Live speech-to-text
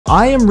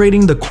I am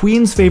rating the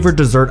queen's favorite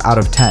dessert out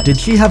of 10. Did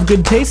she have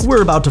good taste?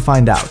 We're about to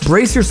find out.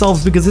 Brace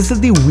yourselves because this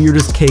is the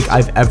weirdest cake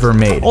I've ever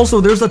made.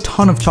 Also, there's a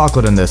ton of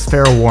chocolate in this,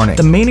 fair warning.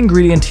 The main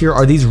ingredient here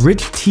are these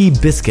rich tea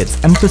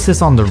biscuits,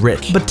 emphasis on the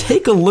rich. But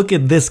take a look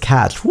at this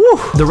catch. Woo!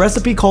 The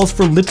recipe calls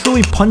for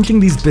literally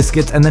punching these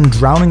biscuits and then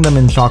drowning them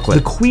in chocolate.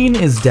 The queen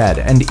is dead,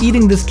 and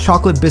eating this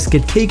chocolate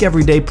biscuit cake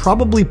every day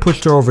probably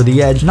pushed her over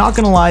the edge. Not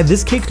gonna lie,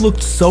 this cake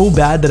looked so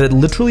bad that it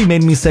literally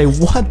made me say,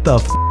 what the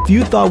f?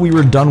 You thought we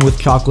were done with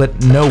chocolate?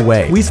 No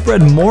way. We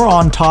spread more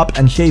on top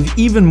and shave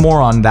even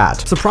more on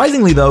that.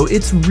 Surprisingly though,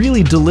 it's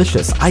really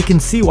delicious. I can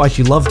see why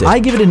she loved it. I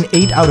give it an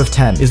 8 out of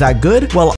 10. Is that good? Well,